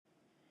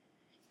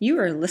You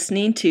are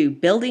listening to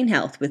Building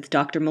Health with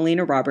Dr.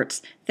 Melina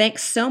Roberts.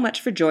 Thanks so much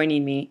for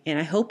joining me, and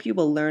I hope you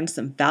will learn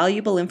some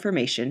valuable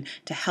information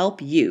to help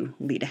you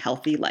lead a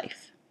healthy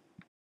life.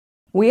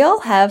 We all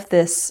have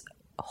this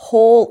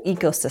whole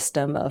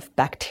ecosystem of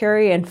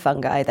bacteria and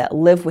fungi that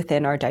live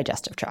within our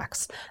digestive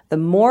tracts. The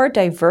more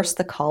diverse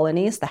the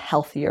colonies, the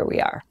healthier we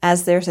are.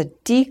 As there's a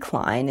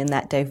decline in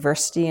that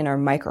diversity in our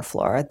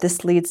microflora,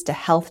 this leads to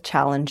health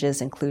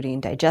challenges including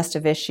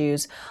digestive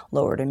issues,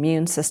 lowered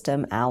immune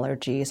system,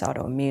 allergies,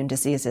 autoimmune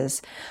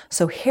diseases.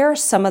 So here are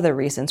some of the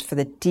reasons for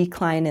the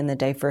decline in the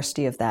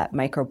diversity of that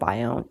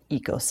microbiome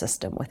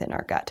ecosystem within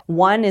our gut.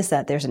 One is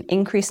that there's an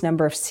increased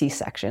number of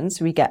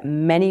C-sections. We get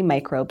many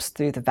microbes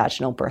through the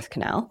vaginal birth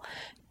canal.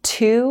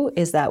 Two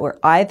is that we're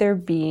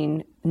either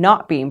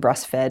not being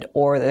breastfed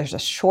or there's a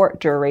short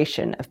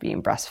duration of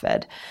being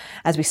breastfed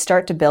as we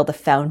start to build a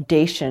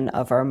foundation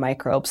of our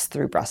microbes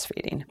through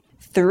breastfeeding.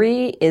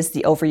 Three is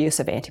the overuse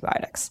of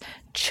antibiotics.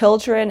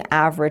 Children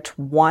average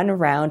 1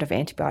 round of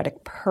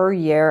antibiotic per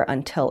year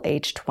until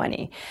age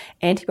 20.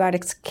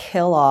 Antibiotics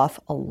kill off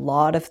a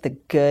lot of the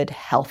good,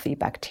 healthy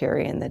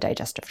bacteria in the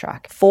digestive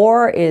tract.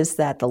 4 is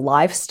that the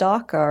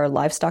livestock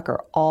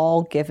are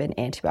all given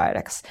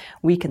antibiotics.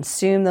 We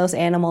consume those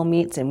animal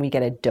meats and we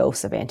get a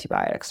dose of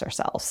antibiotics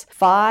ourselves.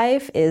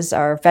 5 is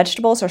our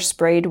vegetables are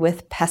sprayed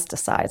with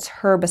pesticides,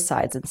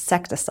 herbicides,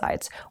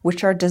 insecticides,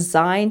 which are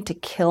designed to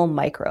kill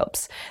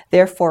microbes.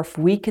 Therefore, if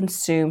we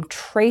consume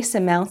trace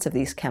amounts of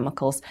these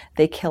chemicals,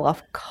 they kill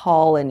off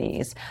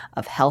colonies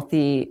of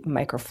healthy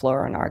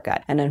microflora in our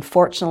gut. And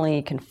unfortunately,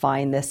 you can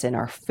find this in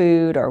our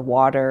food, our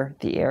water,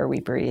 the air we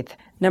breathe.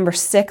 Number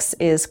 6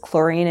 is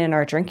chlorine in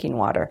our drinking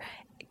water.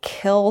 It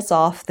kills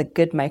off the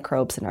good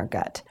microbes in our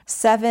gut.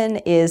 7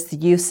 is the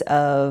use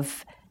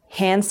of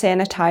hand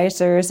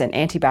sanitizers and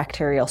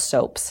antibacterial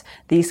soaps.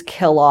 These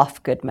kill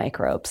off good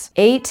microbes.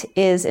 8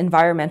 is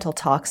environmental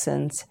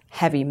toxins,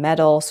 heavy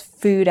metals,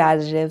 food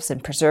additives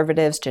and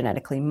preservatives,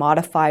 genetically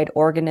modified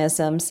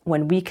organisms.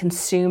 When we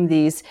consume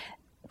these,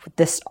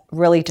 this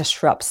really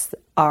disrupts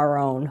our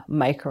own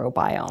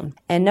microbiome.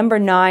 And number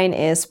 9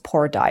 is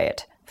poor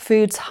diet.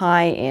 Foods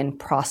high in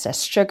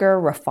processed sugar,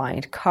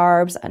 refined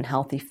carbs,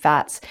 unhealthy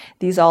fats,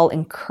 these all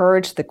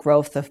encourage the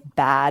growth of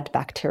bad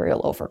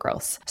bacterial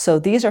overgrowths. So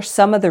these are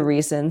some of the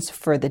reasons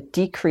for the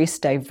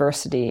decreased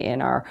diversity in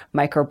our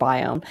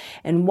microbiome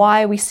and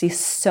why we see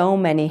so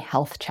many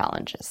health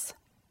challenges.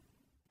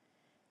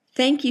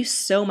 Thank you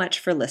so much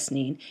for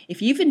listening. If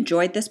you've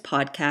enjoyed this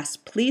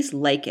podcast, please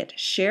like it,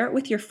 share it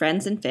with your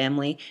friends and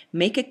family,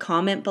 make a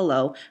comment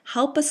below,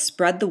 help us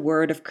spread the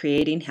word of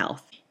creating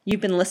health. You've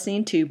been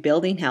listening to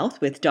Building Health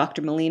with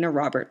Dr. Melina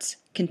Roberts.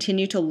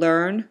 Continue to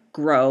learn,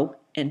 grow,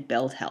 and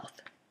build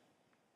health.